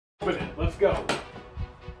Open it. Let's go.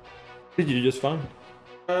 Did you just find?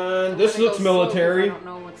 This looks military. I don't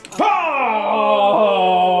know what's Oh!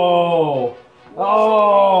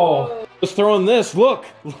 Oh! Just throwing this. Look!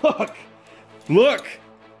 Look! Look!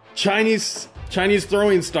 Chinese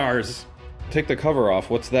throwing stars. Take the cover off.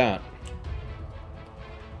 What's that?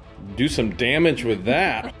 Do some damage with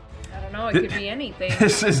that. I don't know. It could be anything.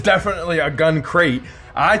 This is definitely a gun crate.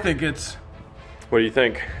 I think it's... What do you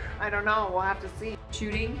think? I don't know. We'll have to see.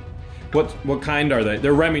 Shooting. What kind are they?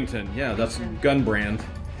 They're Remington. Yeah, that's gun brand.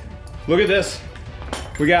 Look at this.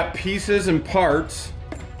 We got pieces and parts.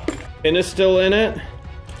 And it's still in it.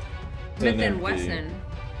 Smith & Wesson.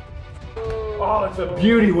 Oh, it's a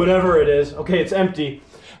beauty, whatever it is. Okay, it's empty.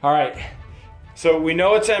 All right. So we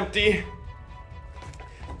know it's empty.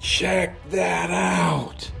 Check that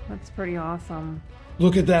out. That's pretty awesome.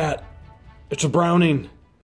 Look at that. It's a Browning.